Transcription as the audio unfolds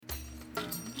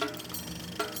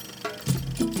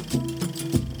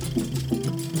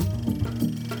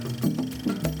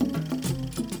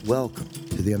Welcome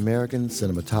to the American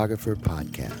Cinematographer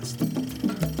Podcast.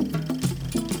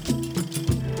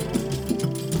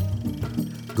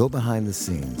 Go behind the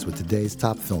scenes with today's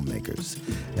top filmmakers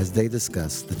as they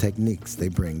discuss the techniques they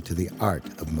bring to the art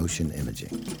of motion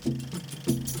imaging.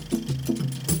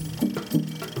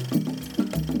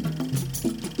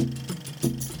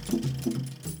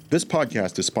 This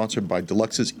podcast is sponsored by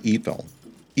Deluxe's eFilm.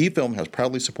 eFilm has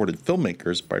proudly supported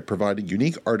filmmakers by providing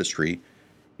unique artistry,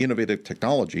 innovative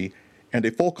technology, and a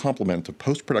full complement of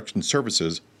post-production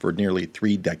services for nearly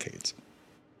 3 decades.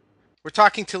 We're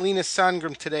talking to Linus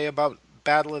Sandgren today about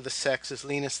Battle of the Sexes.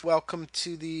 Linus, welcome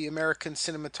to the American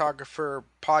Cinematographer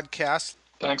Podcast.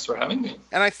 Thanks for having me.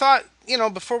 And I thought,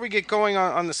 before we get going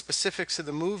on the specifics of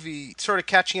the movie, sort of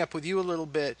catching up with you a little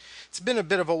bit, it's been a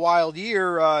bit of a wild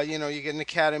year. You get an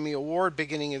Academy Award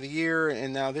beginning of the year,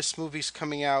 and now this movie's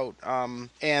coming out. And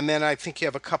then I think you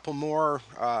have a couple more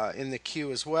in the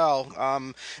queue as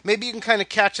well. Maybe you can kind of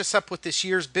catch us up what this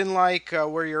year's been like,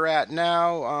 where you're at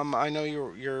now. I know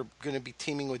you're going to be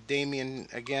teaming with Damien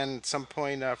again at some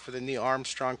point for the Neil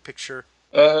Armstrong picture.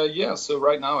 So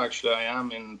right now, actually, I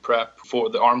am in prep for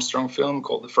the Armstrong film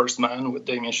called The First Man with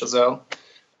Damien Chazelle.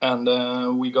 And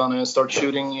we're going to start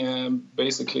shooting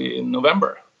basically in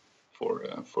November for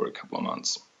a couple of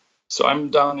months. So I'm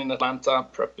down in Atlanta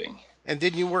prepping. And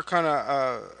didn't you work on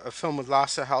a film with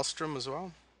Lasse Hallström as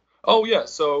well? Oh, yeah.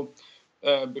 So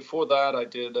before that, I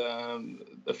did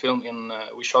the film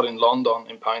we shot in London,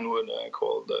 in Pinewood,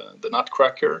 called The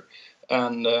Nutcracker.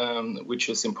 And which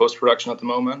is in post-production at the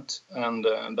moment, and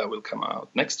that will come out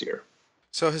next year.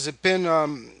 So has it been,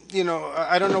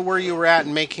 I don't know where you were at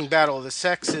in making Battle of the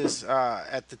Sexes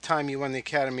at the time you won the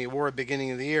Academy Award, beginning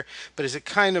of the year, but is it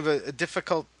kind of a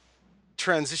difficult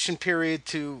transition period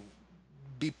to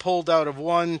be pulled out of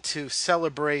one to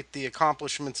celebrate the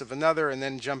accomplishments of another and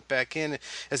then jump back in?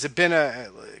 Has it been a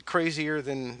crazier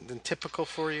than typical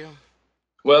for you?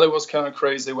 Well, it was kind of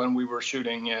crazy when we were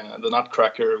shooting The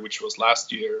Nutcracker, which was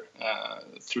last year,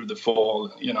 through the fall,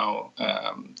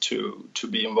 to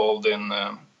be involved in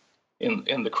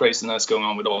the craziness going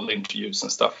on with all the interviews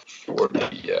and stuff for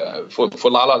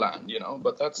La La Land,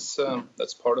 But that's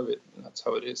part of it. That's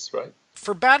how it is, right?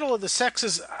 For Battle of the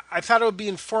Sexes, I thought it would be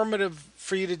informative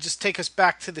for you to just take us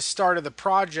back to the start of the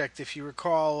project. If you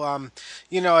recall,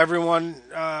 everyone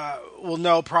will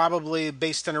know, probably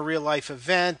based on a real life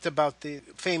event, about the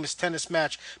famous tennis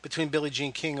match between Billie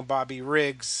Jean King and Bobby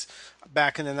Riggs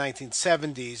back in the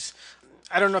 1970s.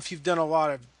 I don't know if you've done a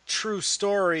lot of true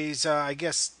stories. I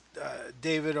guess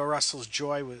David O. Russell's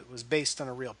Joy was based on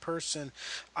a real person.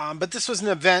 But this was an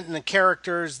event and the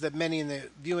characters that many in the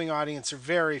viewing audience are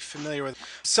very familiar with.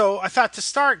 So I thought, to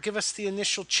start, give us the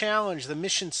initial challenge, the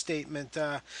mission statement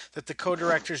that the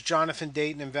co-directors Jonathan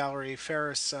Dayton and Valerie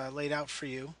Faris laid out for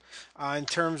you in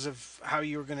terms of how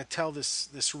you were going to tell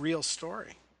this real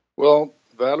story. Well,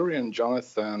 Valerie and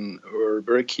Jonathan were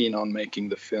very keen on making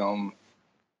the film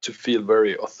to feel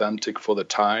very authentic for the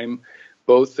time,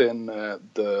 both in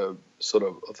the sort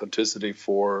of authenticity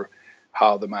for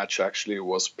how the match actually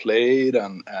was played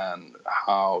and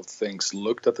how things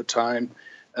looked at the time.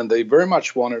 And they very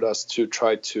much wanted us to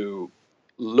try to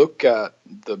look at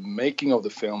the making of the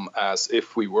film as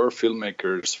if we were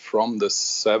filmmakers from the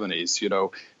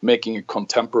 70s, making a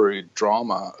contemporary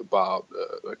drama about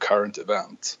a current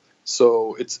event.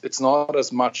 So it's not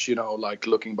as much, like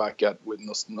looking back at with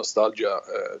nostalgia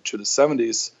to the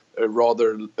 70s.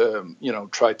 Rather,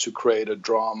 try to create a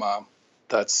drama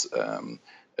that's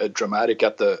dramatic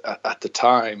at the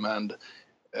time, and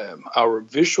our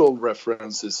visual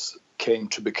references came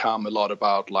to become a lot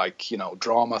about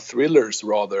drama thrillers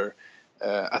rather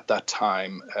at that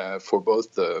time for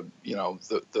both the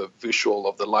visual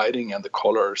of the lighting and the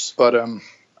colors. But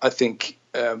I think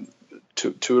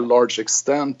to a large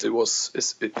extent it was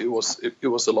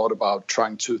a lot about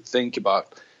trying to think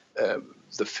about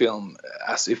the film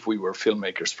as if we were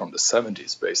filmmakers from the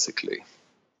 70s, basically.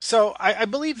 So I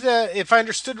believe that, if I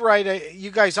understood right,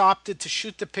 you guys opted to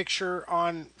shoot the picture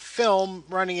on film,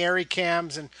 running Arri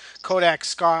cams and Kodak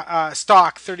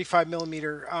stock 35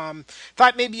 millimeter.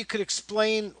 Thought maybe you could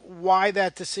explain why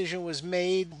that decision was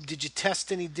made. Did you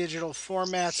test any digital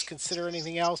formats, consider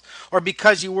anything else? Or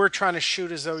because you were trying to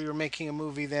shoot as though you were making a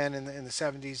movie then in the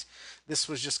 70s, this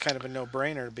was just kind of a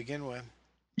no-brainer to begin with?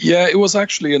 Yeah, it was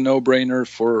actually a no-brainer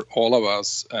for all of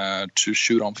us to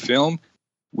shoot on film.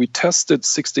 We tested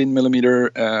 16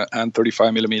 millimeter and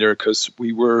 35 millimeter because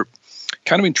we were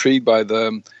kind of intrigued by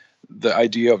the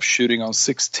idea of shooting on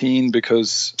 16,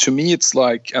 because to me it's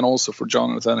like, and also for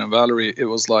Jonathan and Valerie, it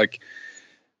was like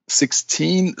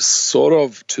 16 sort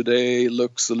of today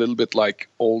looks a little bit like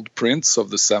old prints of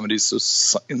the 70s.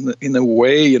 So in a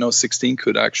way, 16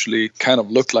 could actually kind of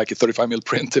look like a 35mm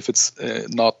print if it's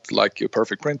not like a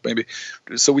perfect print, maybe.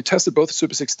 So we tested both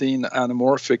Super 16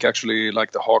 anamorphic, actually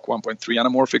like the Hawk 1.3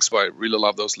 anamorphics. So I really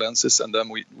love those lenses. And then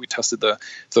we tested the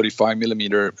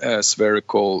 35mm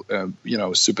spherical,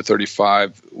 Super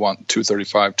 35,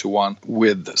 235-1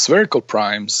 with spherical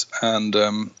primes, and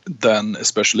then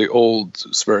especially old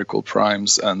spherical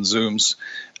primes and zooms.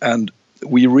 And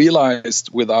we realized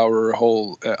with our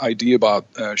whole idea about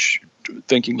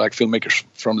thinking like filmmakers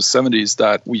from the 70s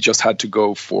that we just had to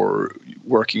go for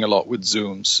working a lot with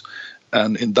zooms.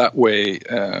 And in that way,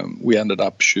 we ended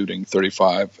up shooting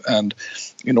 35. And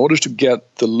in order to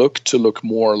get the look to look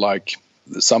more like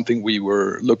something we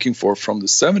were looking for from the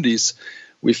 70s,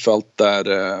 we felt that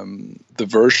the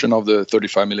version of the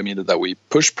 35mm that we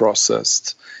push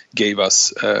processed gave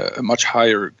us a much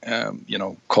higher,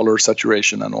 color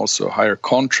saturation and also higher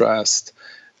contrast,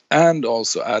 and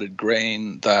also added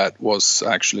grain that was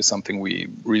actually something we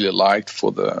really liked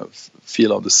for the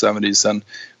feel of the 70s. And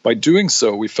by doing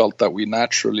so, we felt that we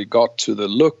naturally got to the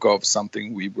look of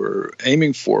something we were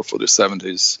aiming for the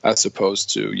 70s, as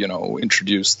opposed to,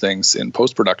 introduce things in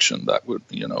post-production that would,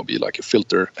 be like a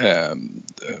filter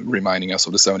reminding us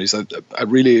of the 70s. I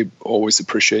really always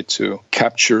appreciate to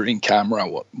capture in camera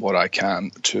what I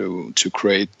can to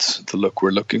create the look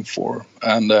we're looking for.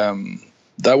 And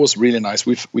that was really nice.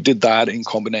 We did that in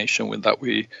combination with that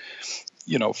we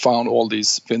found all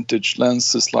these vintage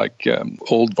lenses like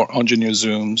old Ingenieur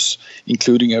zooms,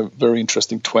 including a very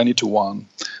interesting 20-1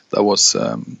 that was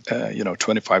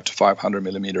 25 to 500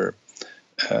 millimeter,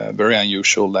 very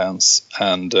unusual lens,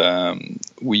 and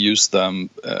we used them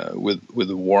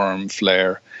with a warm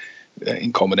flare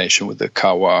in combination with the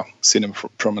Kawa Cinema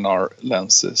Promenade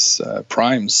lenses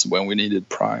primes when we needed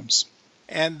primes.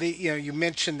 And you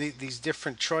mentioned these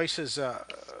different choices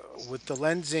with the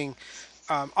lensing.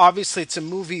 Obviously, it's a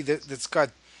movie that's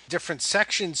got different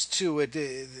sections to it.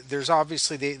 There's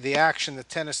obviously the action, the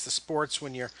tennis, the sports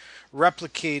when you're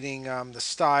replicating the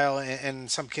style, and in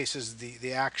some cases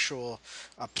the actual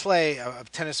play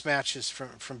of tennis matches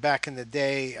from back in the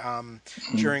day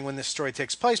during when this story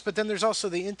takes place. But then there's also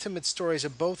the intimate stories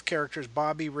of both characters,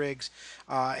 Bobby Riggs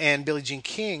and Billie Jean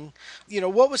King.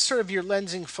 What was sort of your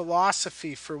lensing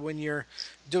philosophy for when you're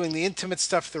doing the intimate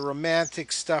stuff, the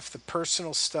romantic stuff, the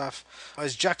personal stuff,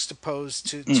 as juxtaposed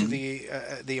to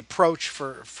the approach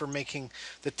for making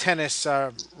the tennis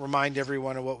remind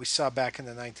everyone of what we saw back in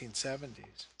the 1970s?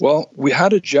 Well, we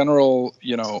had a general,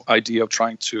 idea of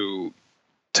trying to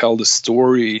tell the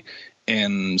story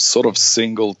in sort of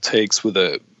single takes with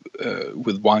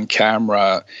one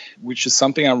camera, which is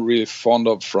something I'm really fond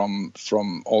of from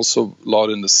also a lot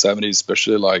in the 70s,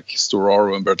 especially like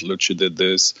Storaro and Bertolucci did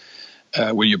this.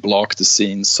 Where you block the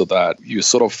scenes so that you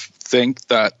sort of think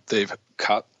that they've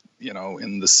cut,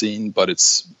 in the scene, but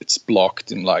it's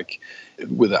blocked in like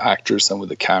with the actors and with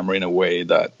the camera in a way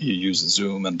that you use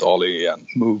zoom and dolly and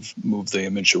move the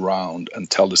image around and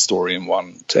tell the story in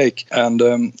one take. And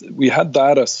we had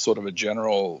that as sort of a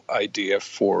general idea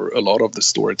for a lot of the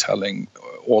storytelling,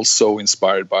 also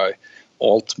inspired by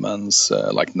Altman's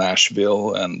like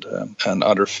Nashville and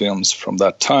other films from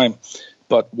that time.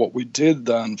 But what we did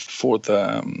then for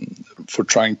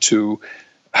trying to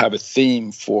have a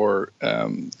theme for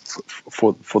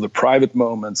the private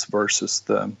moments versus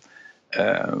the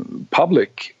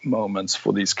public moments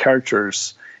for these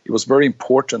characters, it was very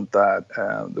important that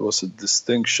there was a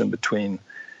distinction between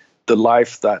the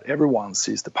life that everyone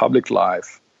sees, the public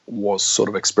life, was sort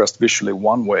of expressed visually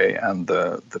one way, and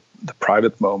the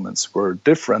private moments were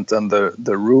different. And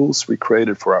the rules we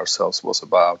created for ourselves was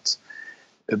about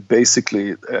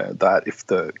basically that if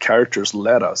the characters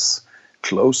let us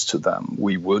close to them,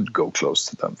 we would go close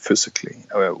to them physically,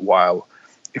 while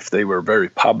if they were very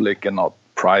public and not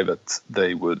private,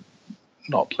 they would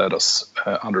not let us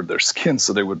under their skin,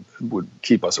 so they would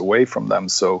keep us away from them.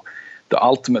 So the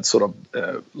ultimate sort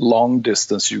of long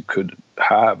distance you could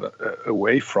have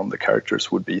away from the characters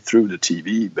would be through the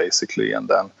TV, basically, and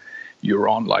then you're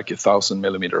on like 1,000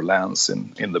 millimeter lens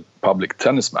in the public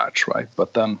tennis match, right?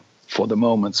 But then for the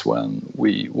moments when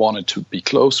we wanted to be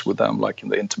close with them, like in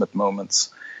the intimate moments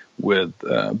with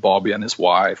Bobby and his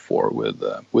wife, or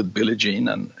with Billie Jean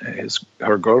and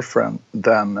her girlfriend,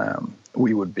 then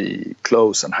we would be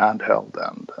close and handheld,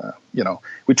 and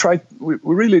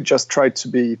we really just tried to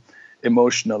be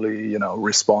emotionally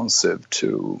responsive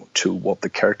to what the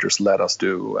characters let us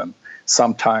do. And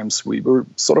sometimes we were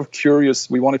sort of curious.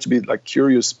 We wanted to be like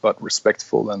curious but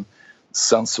respectful, and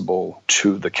sensible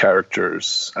to the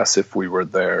characters as if we were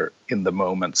there in the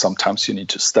moment. Sometimes you need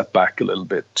to step back a little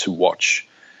bit to watch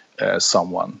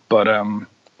someone. But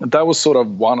that was sort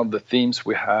of one of the themes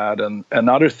we had. And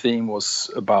another theme was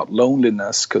about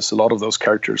loneliness, because a lot of those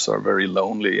characters are very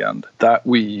lonely, and that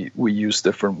we use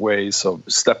different ways of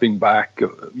stepping back,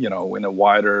 in a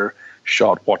wider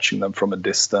shot, watching them from a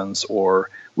distance. Or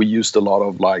we used a lot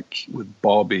of, like with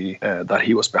Bobby, that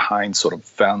he was behind sort of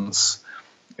fence,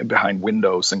 behind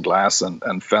windows and glass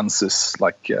and fences,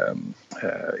 like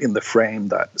in the frame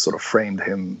that sort of framed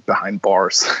him behind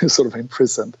bars, sort of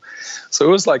imprisoned. So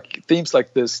it was like themes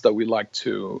like this that we like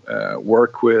to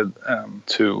work with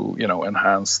to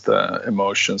enhance the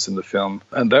emotions in the film.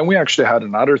 And then we actually had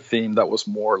another theme that was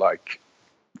more like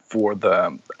for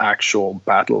the actual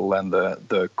battle and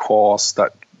the cause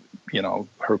that,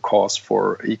 her cause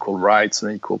for equal rights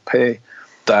and equal pay,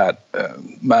 that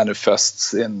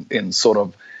manifests in sort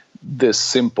of this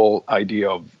simple idea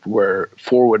of where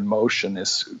forward motion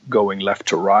is going left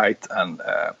to right and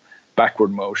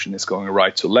backward motion is going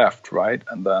right to left, right?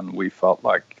 And then we felt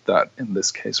like that in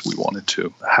this case we wanted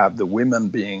to have the women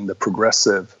being the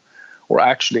progressive, or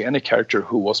actually any character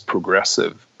who was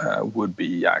progressive would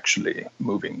be actually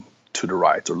moving to the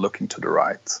right or looking to the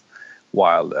right,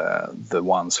 while the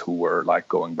ones who were like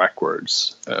going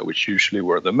backwards, which usually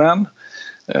were the men,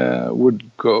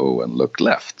 would go and look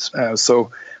left.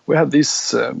 So we had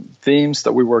these themes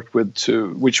that we worked with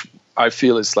too, which I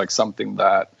feel is like something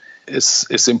that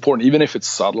is important, even if it's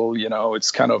subtle.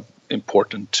 It's kind of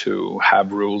important to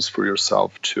have rules for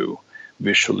yourself to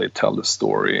visually tell the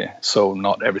story, so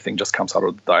not everything just comes out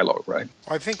of the dialogue, right?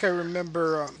 I think I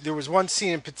remember there was one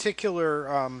scene in particular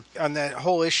on that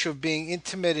whole issue of being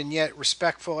intimate and yet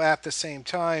respectful at the same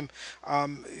time,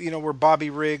 where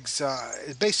Bobby Riggs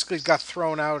basically got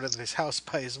thrown out of his house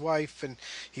by his wife, and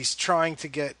he's trying to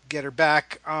get her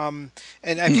back. And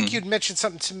I think you'd mentioned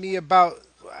something to me about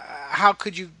how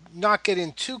could you not get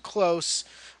in too close,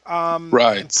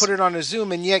 right, and put it on a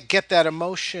zoom and yet get that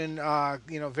emotion,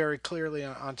 very clearly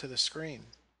onto the screen.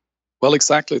 Well,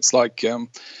 exactly. It's like,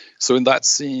 so in that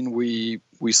scene, we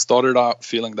started out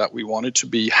feeling that we wanted to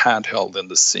be handheld in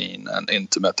the scene and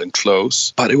intimate and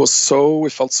close, but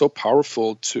it felt so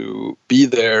powerful to be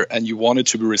there, and you wanted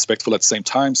to be respectful at the same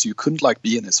time. So you couldn't like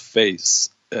be in his face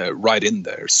right in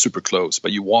there, super close,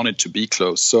 but you wanted to be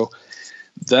close. So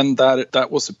then that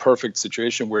was a perfect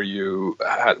situation where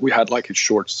we had like a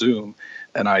short zoom,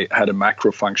 and I had a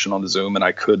macro function on the zoom, and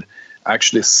I could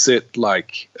actually sit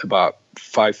like about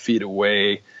 5 feet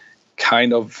away,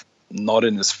 kind of not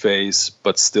in his face,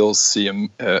 but still see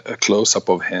a close-up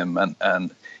of him.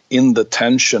 And in the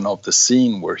tension of the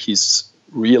scene where he's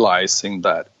realizing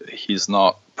that he's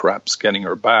not perhaps getting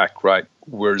her back, right,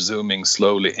 we're zooming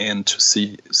slowly in to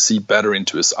see better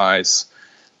into his eyes.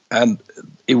 And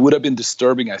it would have been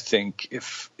disturbing, I think,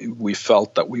 if we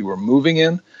felt that we were moving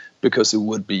in, because it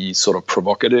would be sort of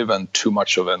provocative and too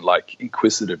much of an like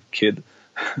inquisitive kid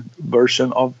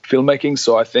version of filmmaking.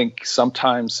 So I think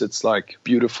sometimes it's like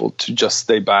beautiful to just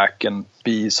stay back and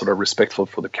be sort of respectful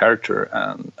for the character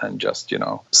and just,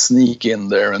 sneak in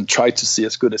there and try to see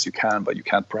as good as you can, but you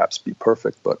can't perhaps be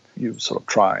perfect, but you sort of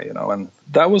try, and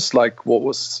that was like what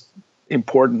was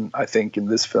important, I think, in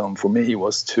this film for me,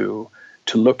 was to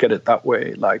look at it that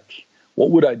way. Like,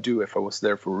 what would I do if I was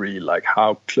there for real? Like,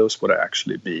 how close would I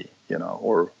actually be,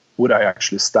 or would I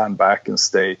actually stand back and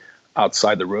stay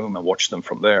outside the room and watch them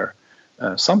from there?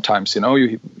 Sometimes,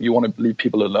 you want to leave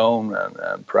people alone,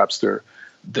 and perhaps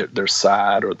they're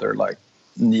sad, or they're like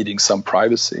needing some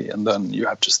privacy, and then you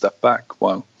have to step back.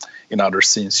 While in other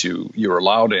scenes you're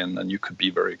allowed in, and you could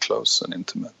be very close and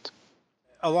intimate.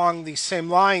 Along these same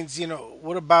lines,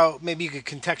 what about maybe you could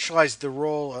contextualize the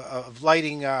role of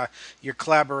lighting, your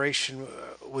collaboration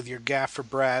with your gaffer,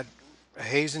 Brad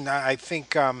Hazen? I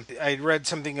think I read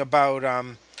something about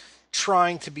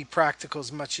trying to be practical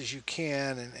as much as you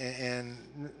can, and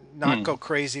not go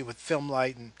crazy with film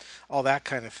light and all that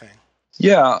kind of thing.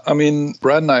 Yeah, I mean,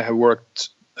 Brad and I have worked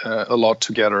a lot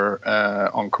together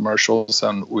on commercials,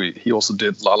 and he also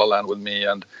did La La Land with me,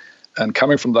 and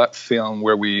coming from that film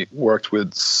where we worked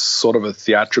with sort of a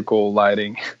theatrical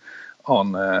lighting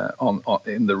on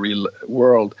in the real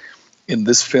world, in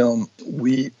this film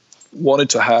we wanted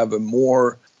to have a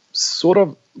more sort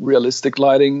of realistic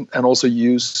lighting, and also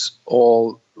use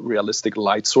all realistic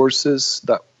light sources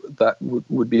that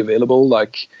would be available.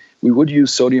 Like, we would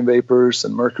use sodium vapors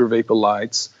and mercury vapor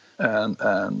lights and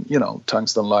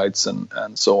tungsten lights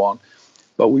and so on,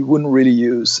 but we wouldn't really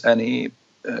use any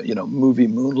movie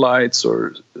moonlights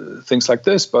or things like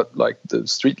this. But like the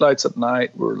street lights at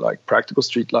night were like practical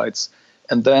street lights,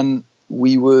 and then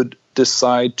we would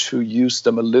decide to use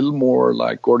them a little more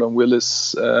like Gordon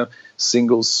Willis,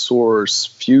 single source,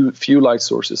 few light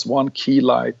sources, one key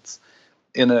light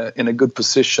in a good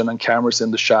position and cameras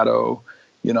in the shadow,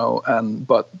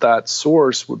 but that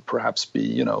source would perhaps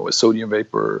be, a sodium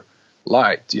vapor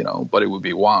light, but it would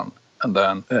be one, and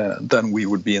then we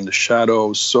would be in the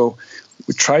shadow. So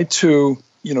we try to,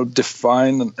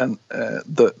 define and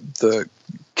the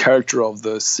character of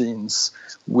the scenes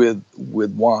with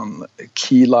one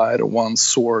key light or one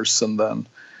source, and then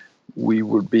we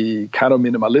would be kind of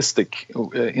minimalistic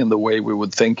in the way we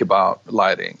would think about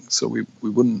lighting. So we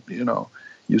wouldn't,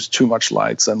 use too much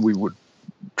lights, and we would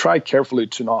try carefully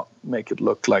to not make it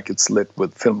look like it's lit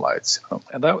with film lights.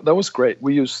 And that was great.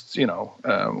 We used,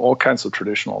 all kinds of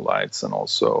traditional lights and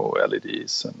also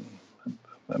LEDs and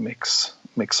a mix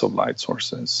of light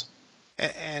sources.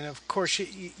 And of course,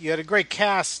 you had a great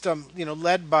cast,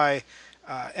 led by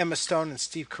Emma Stone and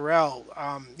Steve Carell,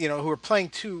 who were playing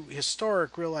two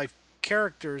historic real-life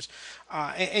characters,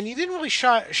 and you didn't really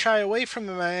shy away from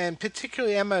them, and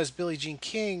particularly Emma as Billie Jean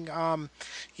King,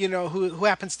 who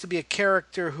happens to be a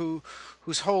character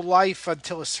whose whole life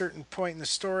until a certain point in the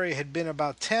story had been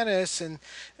about tennis, and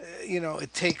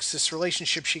it takes this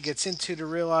relationship she gets into to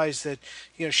realize that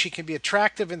she can be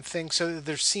attractive and things. So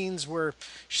there's scenes where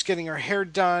she's getting her hair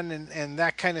done and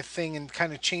that kind of thing, and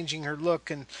kind of changing her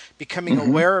look and becoming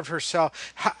aware of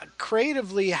herself.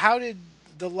 Creatively, how did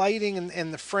the lighting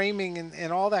and the framing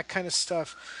and all that kind of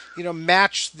stuff,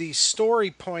 match the story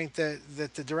point that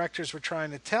the directors were trying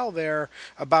to tell there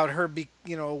about her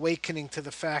awakening to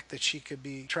the fact that she could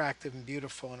be attractive and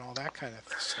beautiful and all that kind of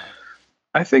stuff?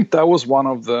 I think that was one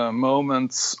of the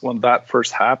moments when that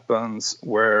first happens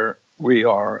where we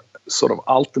are sort of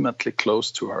ultimately close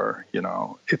to her.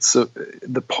 It's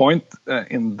the point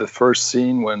in the first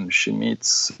scene when she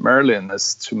meets Marilyn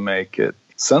is to make it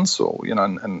sensual,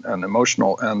 and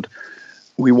emotional, and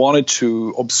we wanted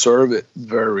to observe it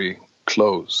very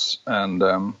close. And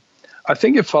I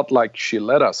think it felt like she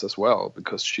let us as well,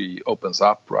 because she opens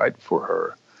up right for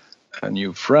her a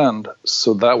new friend.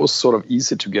 So that was sort of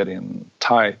easy to get in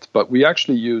tight. But we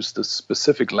actually used a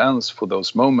specific lens for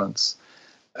those moments,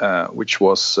 which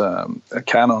was a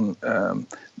Canon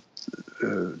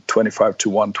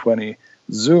 25-120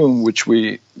 zoom, which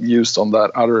we used on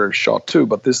that other shot too.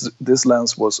 But this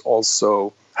lens was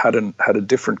also had a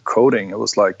different coating. It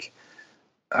was like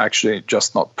actually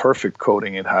just not perfect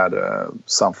coating. It had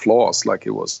some flaws, like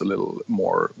it was a little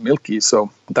more milky.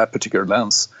 So that particular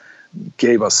lens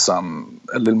gave us a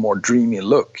little more dreamy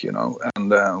look,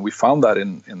 and we found that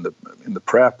in the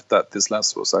prep that this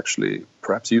lens was actually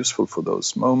perhaps useful for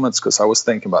those moments, because I was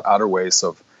thinking about other ways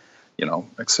of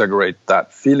exaggerate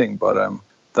that feeling, but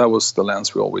that was the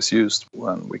lens we always used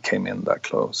when we came in that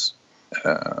close,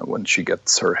 when she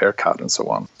gets her haircut and so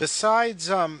on.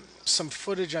 Besides some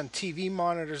footage on TV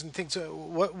monitors and things,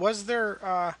 what was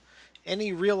there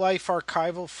any real life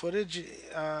archival footage,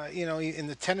 in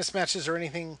the tennis matches or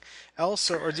anything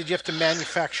else, or did you have to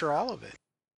manufacture all of it?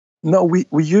 No, we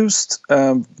used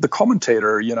the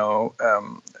commentator,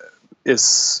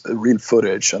 is real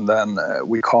footage, and then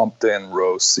we comped in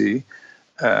Rosie.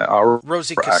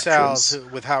 Rosie Casals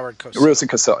with Howard Cosell. Rosie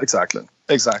Casals,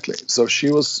 exactly. So she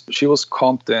was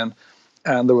comped in,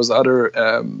 and there was other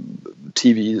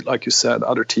TV, like you said,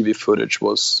 other TV footage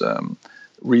was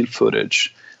real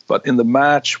footage. But in the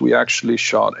match, we actually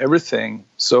shot everything.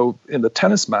 So in the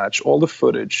tennis match, all the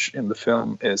footage in the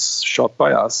film is shot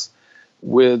by us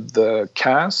with the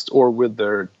cast or with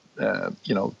their,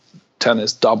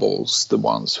 tennis doubles, the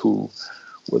ones who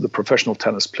were the professional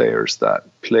tennis players that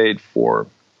played for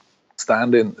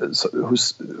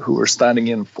who were standing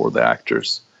in for the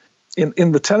actors.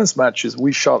 In the tennis matches,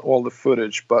 we shot all the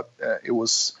footage, but it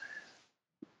was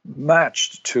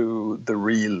matched to the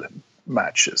real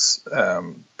matches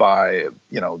by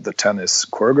the tennis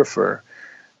choreographer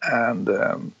and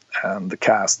the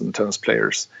cast and the tennis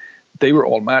players. They were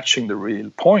all matching the real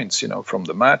points, from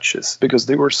the matches, because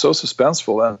they were so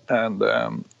suspenseful. And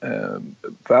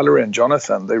Valerie and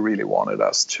Jonathan, they really wanted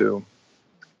us to,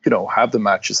 have the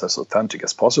matches as authentic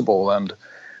as possible. And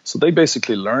so they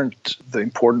basically learned the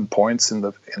important points in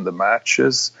the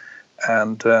matches,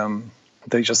 and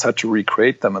they just had to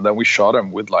recreate them. And then we shot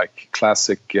them with like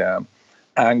classic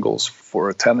angles for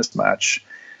a tennis match.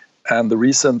 And the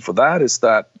reason for that is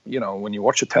that, when you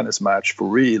watch a tennis match for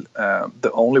real,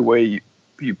 the only way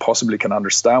you possibly can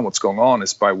understand what's going on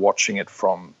is by watching it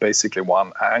from basically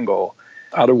one angle.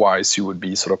 Otherwise, you would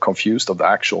be sort of confused of the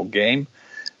actual game.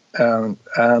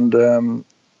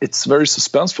 it's very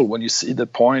suspenseful when you see the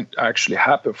point actually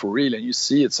happen for real, and you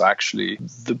see it's actually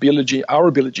our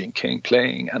Billie Jean King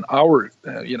playing, and our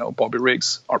Bobby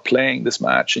Riggs are playing this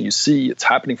match, and you see it's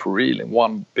happening for real in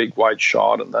one big wide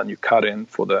shot, and then you cut in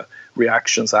for the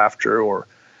reactions after or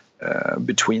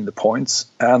between the points.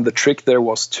 And the trick there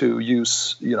was to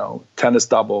use tennis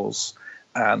doubles,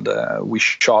 and we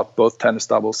shot both tennis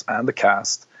doubles and the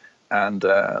cast. And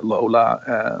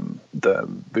Lola, the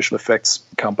visual effects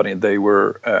company, they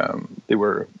were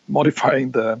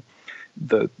modifying the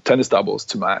tennis doubles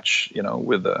to match,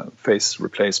 with the face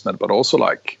replacement, but also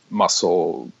like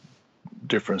muscle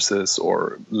differences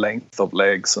or length of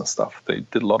legs and stuff. They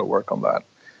did a lot of work on that,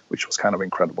 which was kind of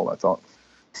incredible, I thought.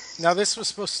 Now, this was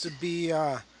supposed to be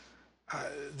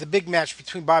the big match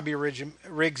between Bobby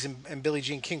Riggs and Billie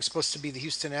Jean King, supposed to be the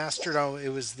Houston Astrodome.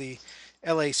 It was the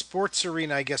LA Sports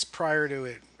Arena, I guess, prior to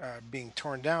it being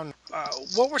torn down.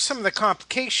 What were some of the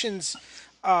complications,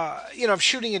 of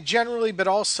shooting it generally, but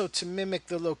also to mimic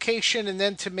the location, and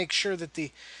then to make sure that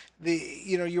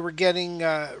you were getting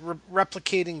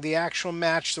replicating the actual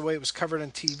match the way it was covered on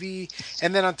TV,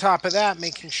 and then on top of that,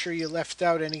 making sure you left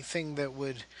out anything that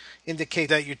would indicate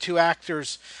that your two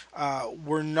actors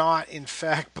were not, in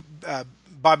fact,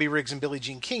 Bobby Riggs and Billie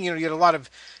Jean King. You had a lot of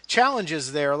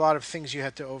challenges there, a lot of things you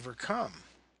had to overcome.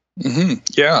 Mm-hmm.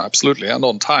 Yeah, absolutely, and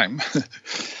on time.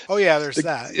 Oh yeah, there's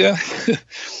that. Yeah.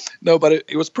 No, but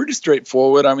it was pretty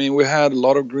straightforward. I mean, we had a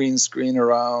lot of green screen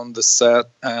around the set,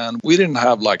 and we didn't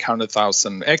have like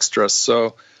 100,000 extras.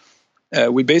 So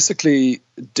we basically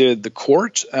did the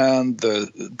court and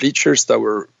the bleachers that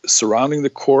were surrounding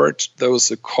the court. There was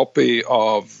a copy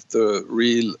of the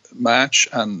real match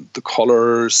and the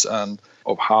colors and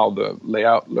of how the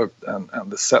layout looked and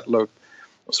the set looked.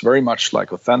 It was very much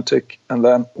like authentic. And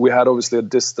then we had obviously a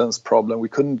distance problem. We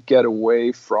couldn't get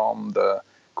away from the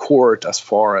court as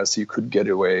far as you could get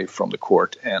away from the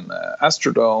court in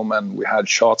Astrodome, and we had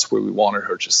shots where we wanted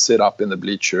her to sit up in the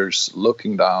bleachers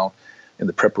looking down in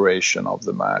the preparation of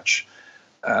the match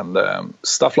and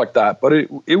stuff like that. But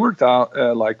it worked out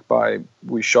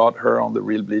we shot her on the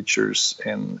real bleachers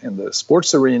in the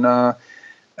sports arena,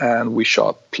 and we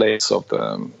shot plates of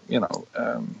the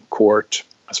court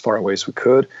as far away as we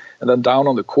could. And then down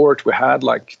on the court, we had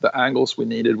like the angles we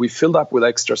needed. We filled up with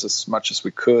extras as much as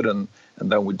we could, and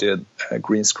then we did a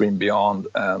green screen beyond,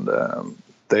 and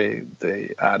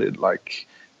they added like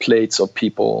plates of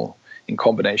people in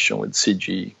combination with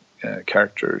CG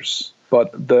characters.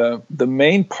 But the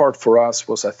main part for us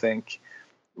was, I think,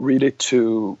 really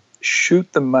to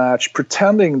shoot the match,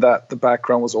 pretending that the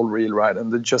background was all real, right?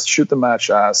 And then just shoot the match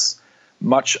as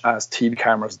much as TV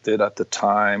cameras did at the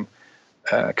time,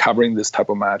 covering this type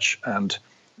of match. And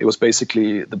it was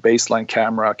basically the baseline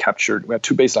camera captured. We had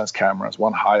two baseline cameras,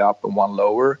 one high up and one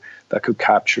lower, that could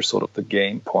capture sort of the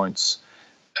game points.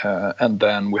 And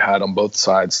then we had on both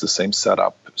sides the same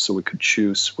setup, so we could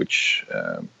choose which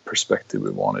perspective we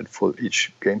wanted for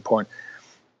each game point.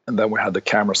 And then we had the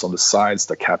cameras on the sides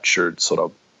that captured sort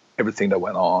of everything that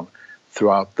went on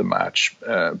throughout the match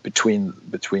between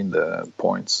the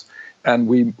points. And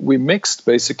we mixed,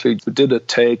 basically. We did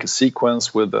a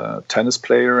sequence with a tennis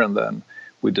player, and then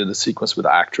we did a sequence with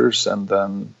actors, and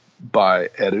then by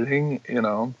editing,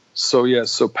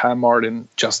 So Pam Martin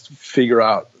just figure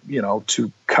out,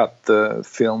 to cut the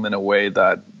film in a way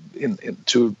that,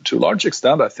 to a large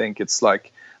extent, I think it's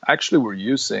like actually we're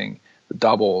using the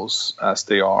doubles as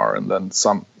they are, and then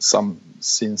some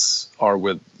scenes are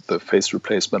with the face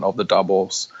replacement of the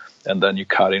doubles, and then you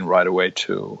cut in right away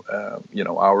to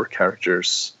our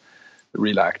characters, the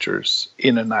real actors,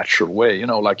 in a natural way,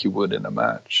 like you would in a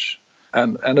match.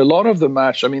 And a lot of the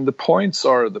match, I mean, the points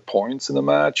are the points in the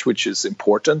match, which is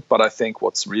important. But I think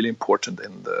what's really important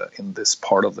in this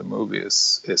part of the movie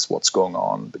is what's going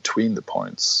on between the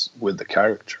points with the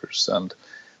characters, and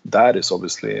that is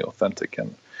obviously authentic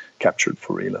and captured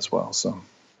for real as well. So,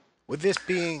 with this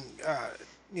being,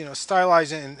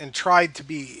 stylized and tried to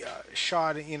be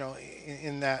shot,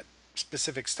 in that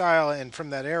specific style and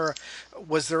from that era,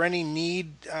 was there any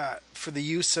need for the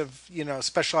use of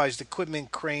specialized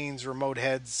equipment, cranes, remote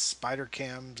heads, spider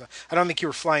cams? I don't think you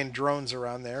were flying drones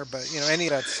around there, but any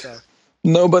of that stuff.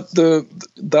 No, but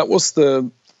that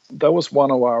was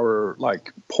one of our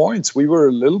points. We were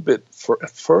a little bit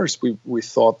at first we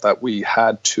thought that we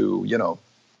had to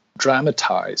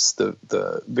dramatize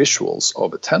the visuals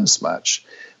of a tennis match,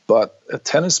 but a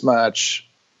tennis match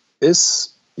is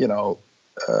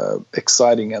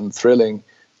exciting and thrilling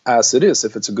as it is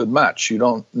if it's a good match. You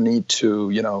don't need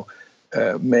to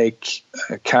make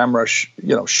camera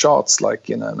shots like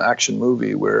in an action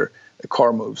movie where a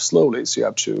car moves slowly, so you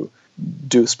have to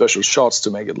do special shots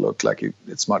to make it look like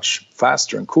it's much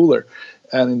faster and cooler.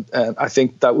 And I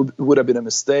think that would have been a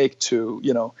mistake to,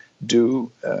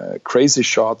 do crazy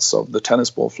shots of the tennis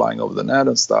ball flying over the net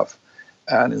and stuff,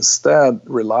 and instead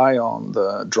rely on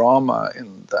the drama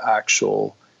in the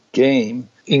actual game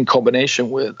in combination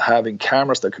with having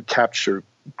cameras that could capture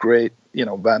great,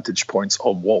 vantage points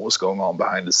of what was going on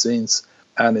behind the scenes.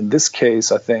 And in this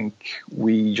case, I think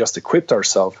we just equipped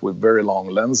ourselves with very long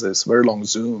lenses, very long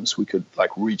zooms. We could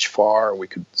reach far, we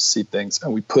could see things,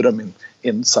 and we put them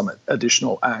in some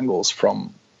additional angles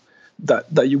from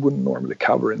that you wouldn't normally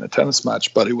cover in a tennis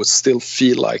match, but it would still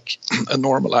feel like a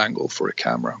normal angle for a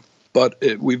camera. But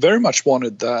we very much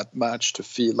wanted that match to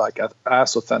feel like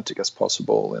as authentic as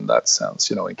possible in that sense,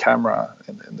 in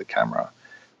the camera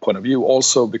point of view.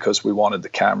 Also because we wanted the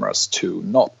cameras to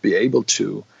not be able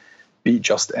to be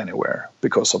just anywhere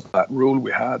because of that rule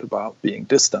we had about being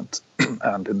distant.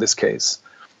 And in this case,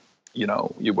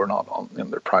 you were not in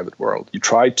their private world. You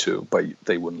tried to, but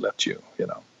they wouldn't let you,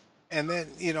 And then,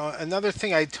 another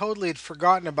thing I totally had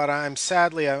forgotten about,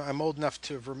 I'm old enough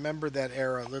to have remembered that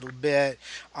era a little bit.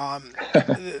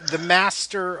 The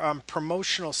master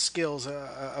promotional skills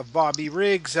of Bobby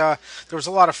Riggs, there was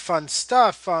a lot of fun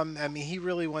stuff. He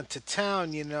really went to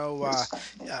town,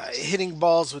 hitting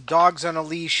balls with dogs on a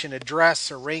leash in a dress,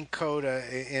 a raincoat,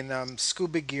 in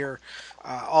scuba gear,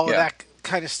 all of that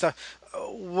kind of stuff.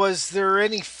 Was there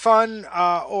any fun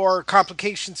or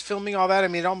complications filming all that?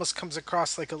 It almost comes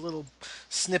across like a little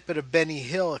snippet of Benny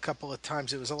Hill a couple of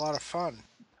times. It was a lot of fun.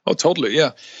 Oh, totally,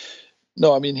 yeah.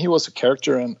 No, he was a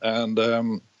character,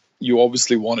 and you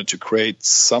obviously wanted to create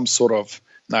some sort of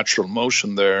natural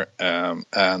motion there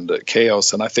and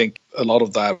chaos. And I think a lot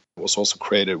of that was also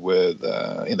created with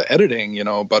in the editing,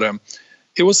 but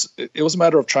it was a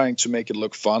matter of trying to make it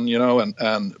look fun,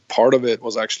 and part of it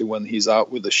was actually when he's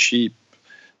out with the sheep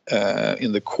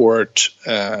in the court,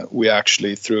 we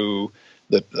actually threw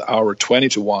our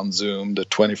 20:1 zoom, the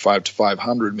 25 to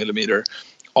 500 millimeter,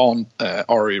 on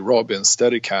Ari Robbins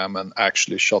Steadicam, and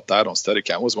actually shot that on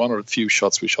Steadicam. It was one of the few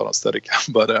shots we shot on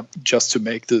Steadicam, but just to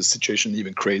make the situation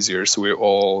even crazier, so we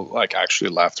all actually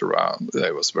laughed around.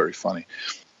 It was very funny.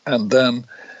 And then,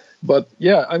 but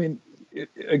yeah,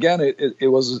 it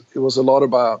was a lot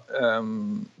about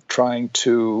trying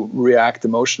to react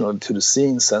emotionally to the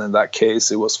scenes, and in that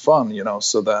case it was fun,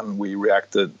 so then we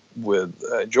reacted with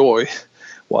joy,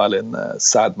 while in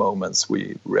sad moments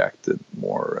we reacted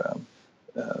more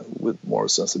with more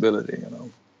sensibility.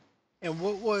 And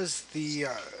what was the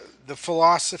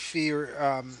philosophy or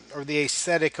the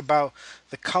aesthetic about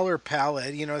the color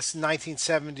palette? It's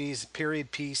 1970s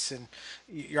period piece, and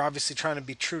you're obviously trying to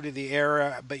be true to the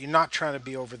era, but you're not trying to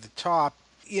be over the top.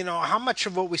 How much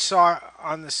of what we saw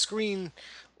on the screen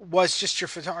was just your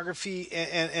photography,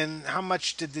 and how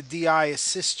much did the DI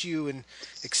assist you in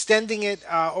extending it,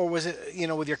 or was it,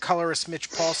 with your colorist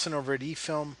Mitch Paulson over at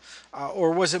eFilm,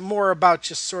 or was it more about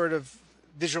just sort of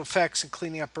visual effects and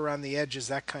cleaning up around the edges,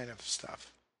 that kind of stuff?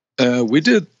 We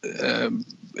did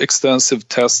extensive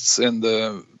tests in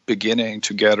the beginning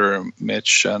together,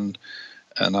 Mitch and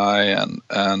I,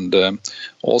 and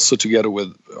also together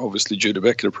with obviously Judy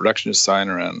Becker, the production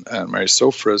designer, and Mary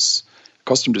Sofres,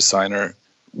 costume designer.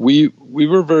 We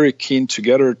were very keen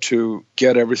together to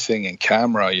get everything in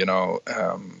camera,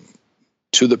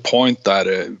 to the point that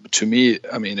to me,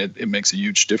 it makes a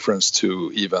huge difference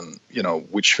to even,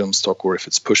 which film stock, or if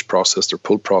it's push processed or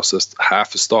pull processed,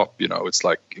 half a stop, it's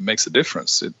like, it makes a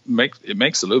difference. It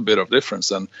makes a little bit of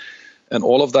difference. And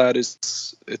all of that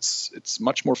it's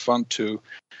much more fun to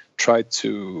try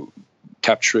to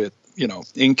capture it,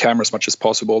 in camera as much as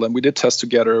possible. And we did test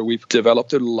together. We've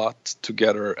developed it a lot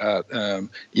together at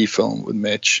eFilm with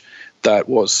Mitch. That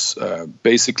was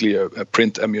basically a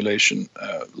print emulation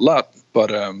lot.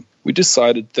 But we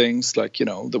decided things like,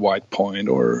 the white point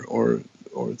or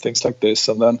things like this.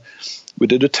 And then we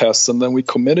did a test, and then we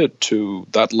committed to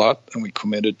that lot, and we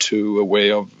committed to a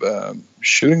way of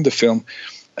shooting the film.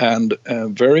 And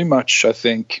very much, I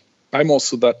think, I'm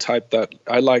also that type that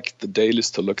I like the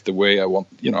dailies to look the way I want.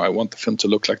 I want the film to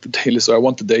look like the dailies, so I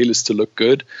want the dailies to look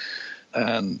good,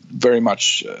 and very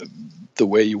much the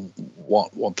way you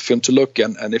want the film to look.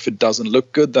 And if it doesn't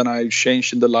look good, then I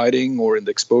change in the lighting or in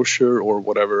the exposure or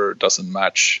whatever doesn't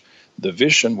match the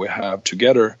vision we have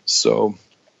together. So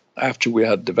after we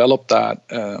had developed that,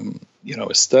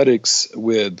 aesthetics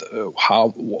with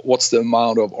what's the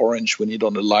amount of orange we need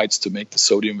on the lights to make the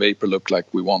sodium vapor look like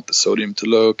we want the sodium to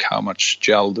look, how much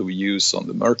gel do we use on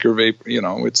the mercury vapor,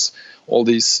 it's all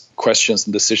these questions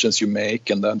and decisions you make.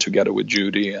 And then together with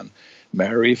Judy and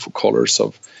Mary for colors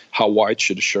of how white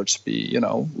should the shirts be.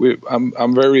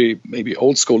 I'm very maybe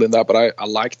old school in that, but I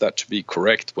like that to be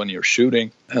correct when you're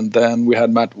shooting. And then we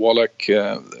had Matt Wallach,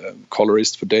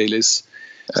 colorist for dailies,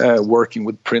 working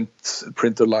with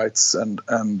printer lights, and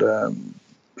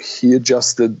he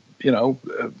adjusted,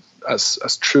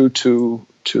 as true to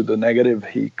the negative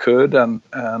he could, and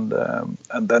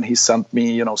then he sent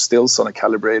me, stills on a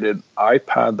calibrated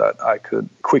iPad that I could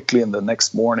quickly in the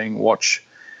next morning watch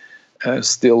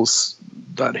stills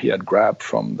that he had grabbed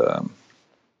from the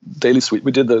daily suite.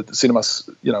 We did the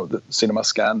cinema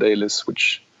scan dailies,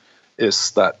 which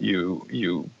is that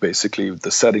you basically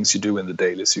the settings you do in the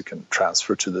dailies you can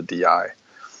transfer to the DI,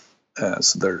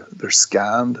 so they're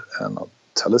scanned and not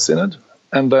telecined,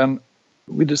 and then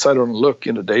we decided on a look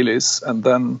in the dailies, and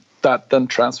then that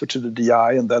transferred to the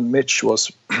DI, and then Mitch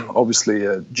was obviously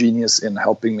a genius in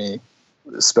helping me,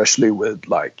 especially with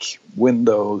like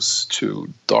windows to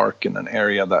darken an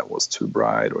area that was too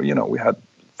bright, or we had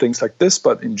things like this,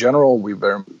 but in general we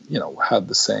very had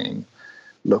the same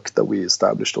look that we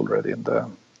established already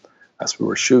as we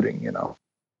were shooting.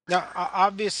 Now,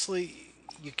 obviously,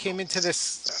 you came into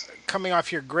this coming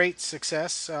off your great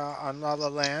success on La La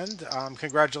Land.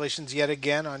 Congratulations yet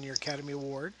again on your Academy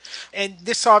Award. And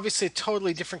this obviously a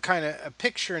totally different kind of a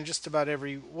picture in just about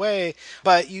every way.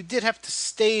 But you did have to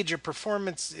stage a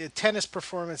performance, a tennis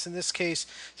performance in this case,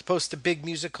 as opposed to big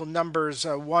musical numbers.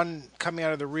 One coming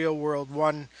out of the real world,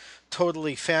 one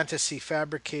totally fantasy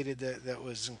fabricated that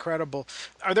was incredible.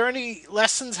 Are there any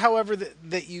lessons, however,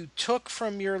 that you took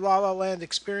from your La La Land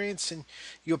experience and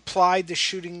you applied to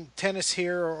shooting tennis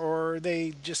here, or are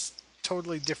they just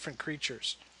totally different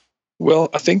creatures? Well,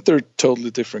 I think they're totally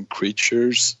different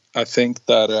creatures. I think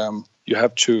that you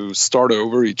have to start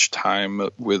over each time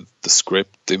with the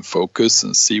script in focus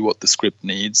and see what the script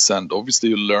needs. And obviously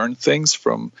you learn things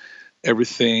from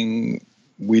everything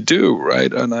we do,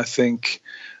 right? And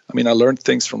I learned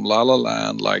things from La La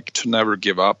Land, like to never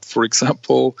give up, for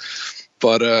example.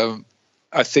 But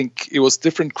I think it was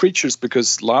different creatures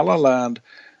because La La Land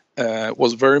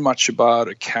was very much about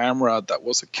a camera that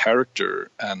was a character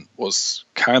and was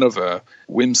kind of a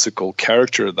whimsical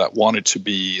character that wanted to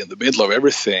be in the middle of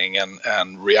everything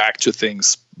and react to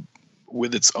things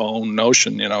with its own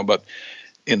notion, But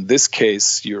in this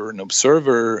case, you're an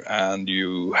observer and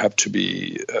you have to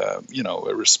be,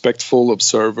 a respectful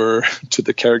observer to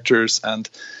the characters. And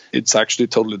it's actually a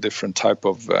totally different type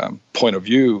of point of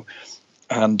view.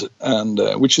 And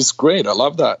which is great. I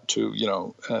love that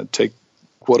to, take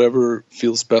whatever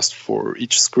feels best for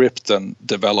each script and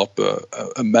develop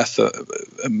a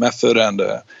method and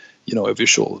a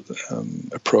visual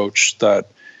approach that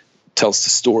tells the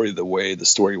story the way the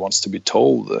story wants to be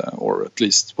told, or at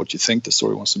least what you think the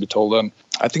story wants to be told. And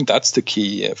I think that's the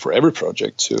key for every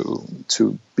project,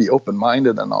 to be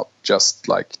open-minded and not just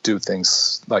like do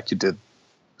things like you did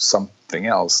something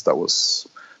else that was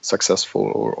successful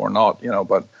or not,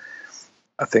 But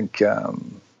I think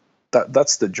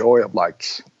that's the joy of like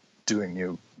doing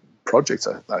new projects.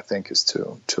 I think is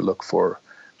to look for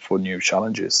new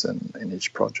challenges in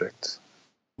each project.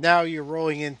 Now you're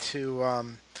rolling into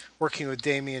working with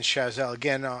Damien Chazelle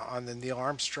again on the Neil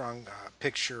Armstrong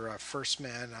picture, First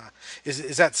Man.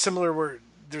 Is that similar, where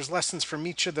there's lessons from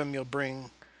each of them you'll bring,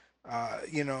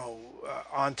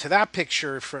 onto that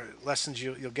picture, for lessons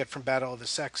you'll get from Battle of the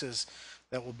Sexes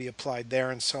that will be applied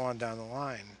there, and so on down the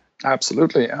line?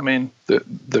 Absolutely. I mean,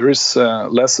 there is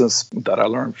lessons that I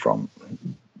learned from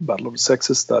Battle of the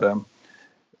Sexes that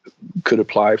could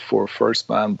apply for First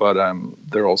Man, but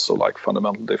there are also like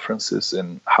fundamental differences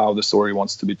in how the story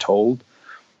wants to be told,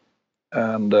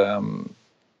 and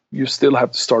you still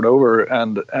have to start over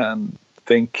and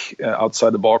think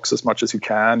outside the box as much as you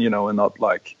can, and not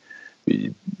like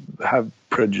we have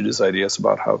prejudice ideas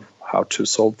about how to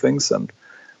solve things, and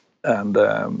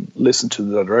listen to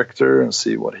the director and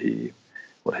see what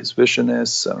his vision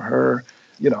is, and her.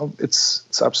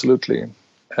 It's absolutely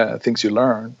things you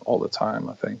learn all the time.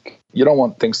 I think you don't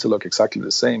want things to look exactly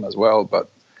the same as well, but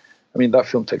I mean that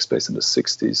film takes place in the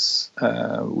 60s,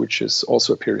 which is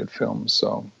also a period film.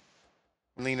 So,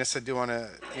 Linus, I do want to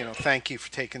thank you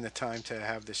for taking the time to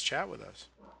have this chat with us.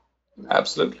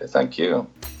 Absolutely, thank you.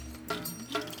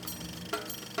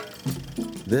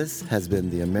 This has been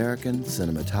the American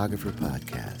Cinematographer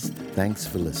Podcast. Thanks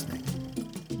for listening.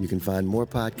 You can find more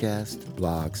podcasts,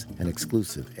 blogs, and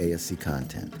exclusive ASC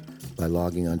content by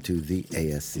logging onto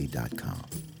theasc.com.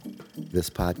 This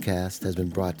podcast has been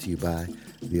brought to you by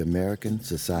the American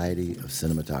Society of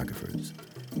Cinematographers,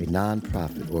 a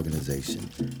nonprofit organization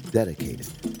dedicated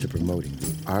to promoting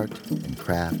the art and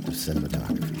craft of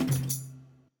cinematography.